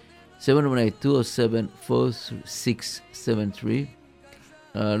 718-207-4673.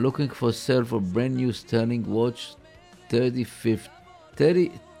 Looking for sale for brand new sterling watch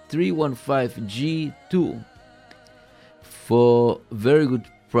 3315 G2 for very good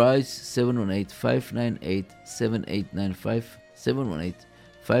price. 718-598-7895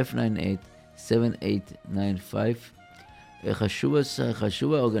 718-598-7895. A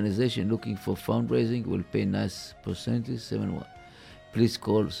Chashuva organization looking for fundraising will pay nice percentage. Please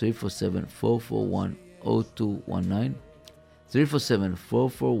call 347-441-0219.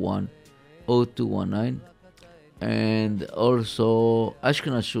 347-441-0219. And also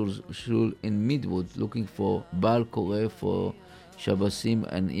Ashkenaz Shul in Midwood looking for Baal Koreh for Shabbosim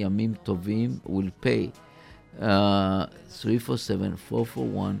and Yamim Tovim will pay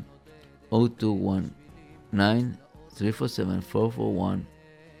 347-441-0219.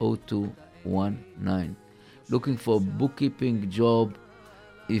 347-441-0219. Looking for bookkeeping job.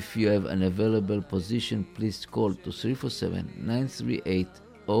 If you have an available position, please call to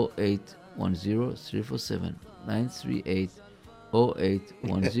 347-938-0810.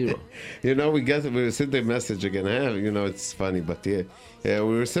 347-938-0810. We received the message again. It's funny, but we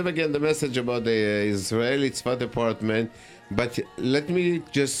received again the message about the Israeli Tzfat apartment. But let me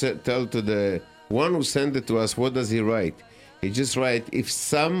just tell to the one who sent it to us, what does he write? He just write, if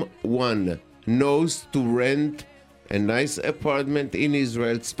someone knows to rent a nice apartment in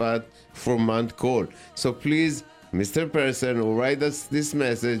Israel Tzfat for a month, call. So please, Mr. Person who write us this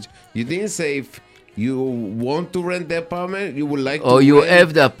message, you didn't say if you want to rent the apartment, you would like to you rent,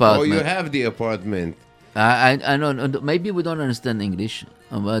 have the apartment. or you have the apartment. I know. Maybe we don't understand English,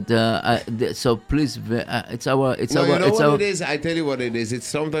 but so please, it's our. It is? I tell you what it is. It's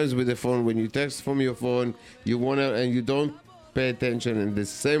sometimes with the phone when you text from your phone, you wanna and you don't pay attention, and the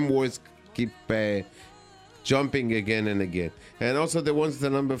same words keep jumping again and again. And also, they want the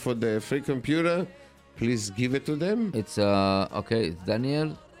number for the free computer. Please give it to them. It's okay. It's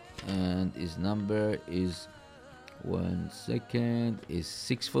Daniel, and his number is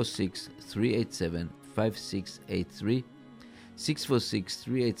 646-387-5683.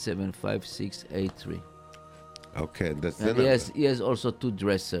 646-387-5683. Okay, that's the and number. he has also two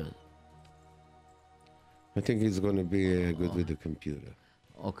dressers. I think he's going to be good with the computer.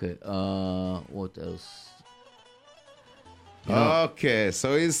 Okay, what else? Okay,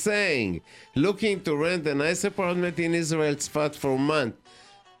 so he's saying, looking to rent a nice apartment in Israel Tzfat for a month.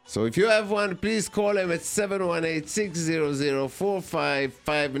 So if you have one, please call him at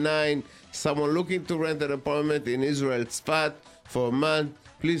 718-600-4559. Someone looking to rent an apartment in Israel Tzfat for a month,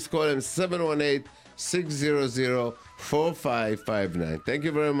 please call him 718-600-4559. Thank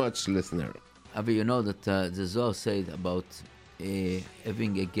you very much, listener. Avi, you know that the Zohar said about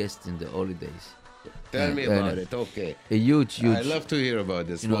having a guest in the holidays. Tell me about it. Okay. A huge. I love to hear about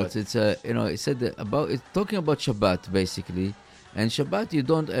this. It said that it's talking about Shabbat basically, and Shabbat you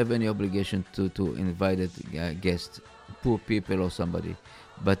don't have any obligation to invite a guest, poor people or somebody,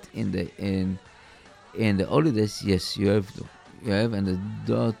 but in the holidays, yes, you have to. You have, and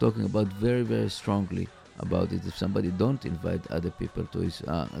they are talking about very, very strongly about it. If somebody don't invite other people to his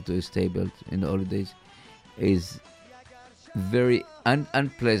table in the holidays, is very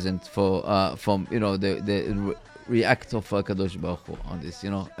unpleasant from the react of Kadosh Baruch Hu on this,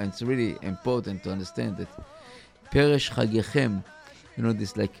 and it's really important to understand that Peresh Chagechem,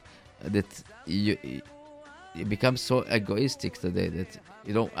 this like that you become so egoistic today that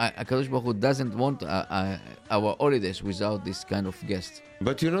Kadosh Baruch Hu doesn't want our holidays without this kind of guest.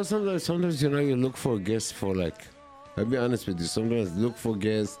 But sometimes you look for guests for I'll be honest with you. Sometimes look for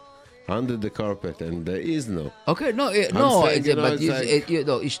guests under the carpet, and there is no. Okay, Ishtadlut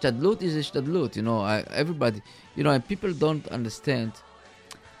is Ishtadlut. Everybody, and people don't understand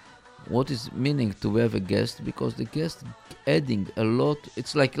what is meaning to have a guest, because the guest adding a lot.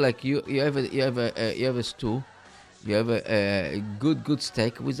 It's like you have a stew, you have a good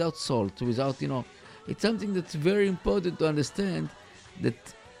steak without salt, without It's something that's very important to understand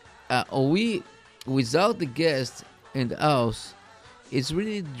that we without the guest in the house, it's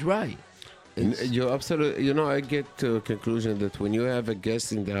really dry. You're absolutely. I get to a conclusion that when you have a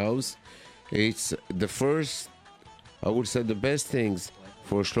guest in the house, it's the first, I would say, the best things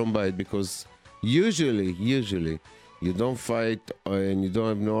for Shlom Bayit, because usually you don't fight and you don't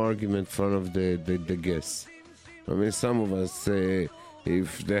have no argument in front of the guests. I mean, some of us say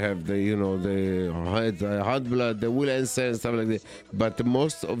if they have the hot blood, they will answer and stuff like that. But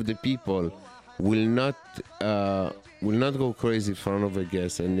most of the people will not go crazy in front of a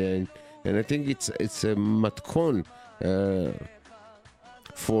guest, and I think it's a matkon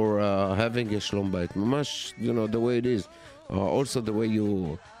for having a Shlom Bayit. Mamash, the way it is. Also the way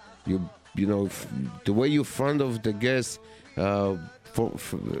the way you front of the guests, for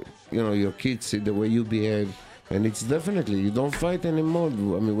your kids, the way you behave, and it's definitely you don't fight anymore. I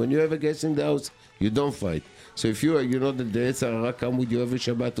mean, when you have a guest in the house, you don't fight. So if the Yetzer Hara come with you every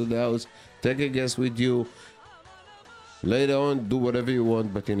Shabbat to the house, take a guest with you. Later on, do whatever you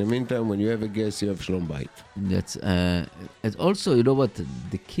want, but in the meantime, when you have a guest, you have Shlom Bayit. That's and also, what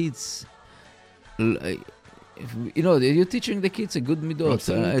the kids, you're teaching the kids a good midot.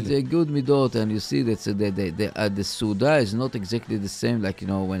 It's a good midot, and you see that the Suda is not exactly the same, like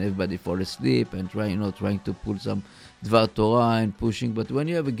when everybody fall asleep and trying to pull some Dvar Torah and pushing. But when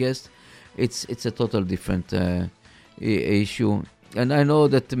you have a guest, it's a total different issue. And I know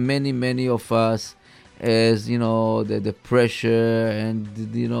that many of us as the pressure and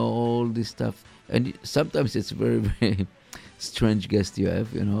all this stuff. And sometimes it's very very strange guest you have.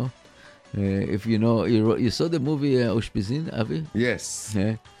 If you saw the movie Ushpizin, Avi? Yes.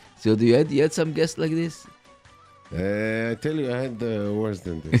 Yeah. So you had some guests like this? I tell you, I had worse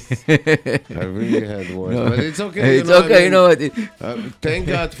than this. I really had worse. No. But it's okay. It's okay, what? Thank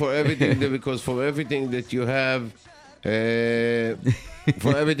God for everything, because for everything that you have,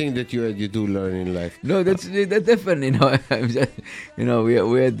 for everything that you do learn in life. No, that's definitely, I'm just, we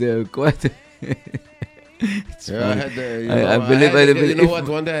had quite... I had, I believe. You know what?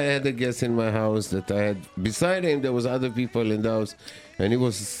 One day I had a guest in my house that I had beside him. There was other people in the house, and he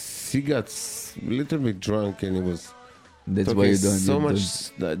got a little bit drunk, and he was. That's why you don't. So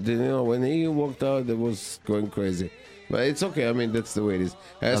much that when he walked out, it was going crazy. But it's okay. I mean, that's the way it is.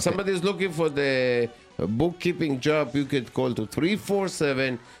 Okay. Somebody is looking for the bookkeeping job. You could call to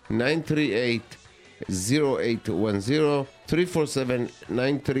 347-938-0810.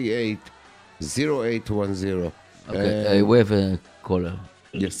 347-938-0810. Okay, we have a caller.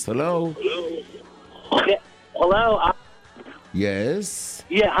 Yes, hello. Yeah, hello. Yes.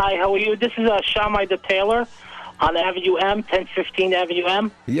 Yeah, hi. How are you? This is Shammai the Tailor on Avenue M, 1015 Avenue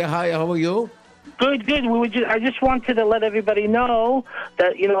M. Yeah, hi. How are you? Good. I just wanted to let everybody know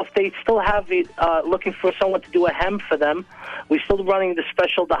that if they still have it, looking for someone to do a hem for them, we're still running the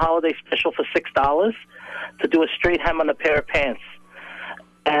holiday special for $6 to do a straight hem on a pair of pants.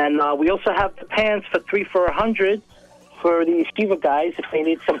 And we also have the pants for $3 for $100 for the yeshiva guys if they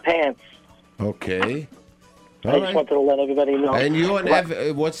need some pants. Okay. I just wanted to let everybody know. And you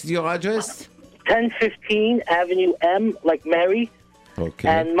and what's your address? 1015 Avenue M, like Mary. Okay.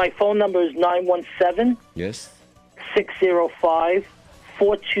 And my phone number is 917 Yes. 605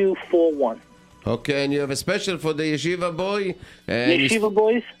 4241. Okay, and you have a special for the yeshiva boy. Yeshiva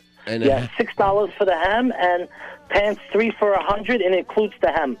boys? And yeah, $6 for the hem and pants $3 for $100, and it includes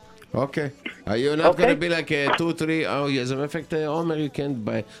the hem. Okay. You're not going to be like a 2, 3. Oh, yes. As a matter of fact, Omer, you can't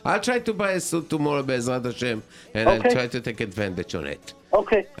buy. I'll try to buy a suit tomorrow, Be'ezrat Hashem, and I'll try to take advantage on it.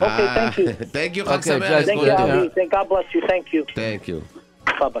 Okay, thank you. Thank you, Thank you, Avi. God bless you. Thank you. Thank you.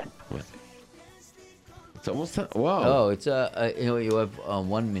 Bye-bye. It's almost time. Wow. Oh, it's you have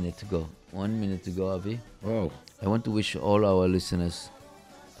 1 minute to go. 1 minute to go, Avi. Wow. I want to wish all our listeners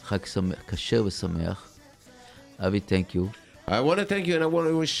Chag Kasher v'Sameach. Avi, thank you. I want to thank you, and I want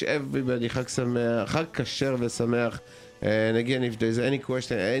to wish everybody Chag Kasher v'Sameach. And again, if there's any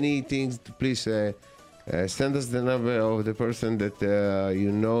question, anything, please send us the number of the person that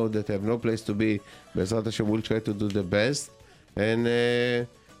that have no place to be. Be'ezrat Hashem, we'll try to do the best. And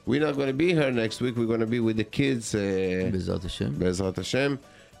we're not going to be here next week. We're going to be with the kids. Be'ezrat Hashem. Be'ezrat Hashem.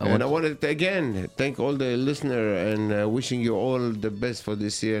 I wanted to again thank all the listener and wishing you all the best for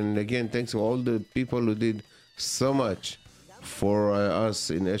this year. And again, thanks to all the people who did so much for us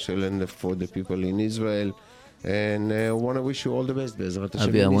in Eshel and for the people in Israel. And I want to wish you all the best, Be'ezrat Hashem.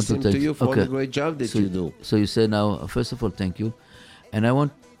 Avi, I want to thank you for all the great job that you do. So you say now, first of all, thank you. And I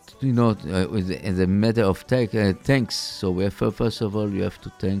want as a matter of thanks. So we have, first of all, you have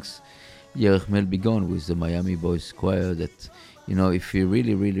to thanks Yerech Mel Bigon with the Miami Boys Choir that, if you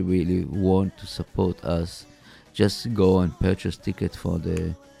really, really, really want to support us, just go and purchase ticket for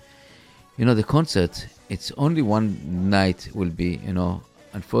the concert. It's only one night will be,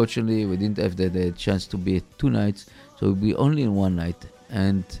 unfortunately we didn't have the chance to be 2 nights, so it will be only in 1 night.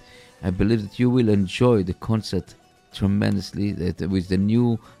 And I believe that you will enjoy the concert tremendously, that with the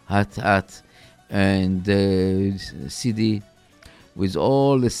new hat and the CD with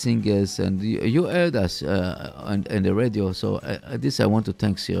all the singers, and you heard us on the radio. So this I want to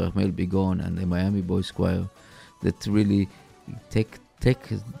thank Yerech Mel Bigon and the Miami Boys Choir that really take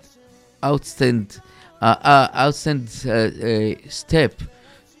outstanding step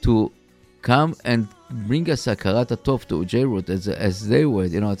to come and bring us a Hakarat Tov to J-Root as they were.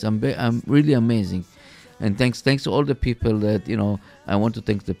 It's really amazing. And thanks to all the people that, I want to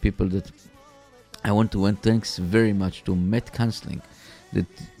thank the people that thanks very much to Met Counseling that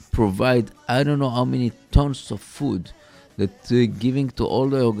provide, I don't know how many tons of food that giving to all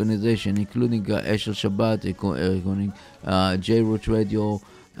the organization, including Eshel Shabbat, including J-Root Radio,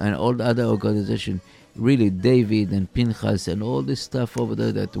 and all the other organization. Really, David and Pinchas and all this stuff over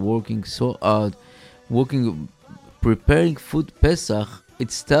there that working so hard, preparing food Pesach.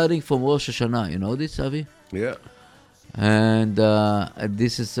 It's starting from Rosh Hashanah. You know this, Avi? Yeah. And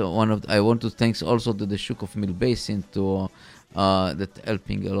this is one of. I want to thank also to the Shuk of Mill Basin that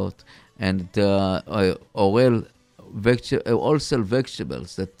helping a lot, and Orel wholesale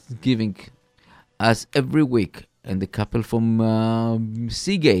vegetables that giving us every week, and the couple from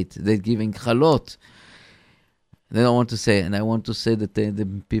Seagate they're giving chalot, Then I want to say that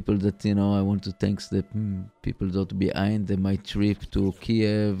the people that, I want to thank the people that behind my trip to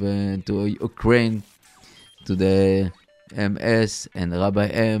Kiev and to Ukraine, to the MS and Rabbi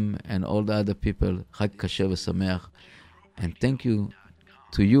M and all the other people. Chag Kasher v'Sameach. And thank you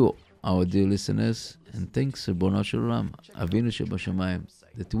to you, our dear listeners, and thanks to Ribono Shel Olam, Avinu Shebashamayim,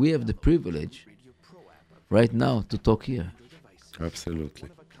 that we have the privilege right now to talk here. Absolutely.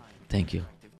 Thank you.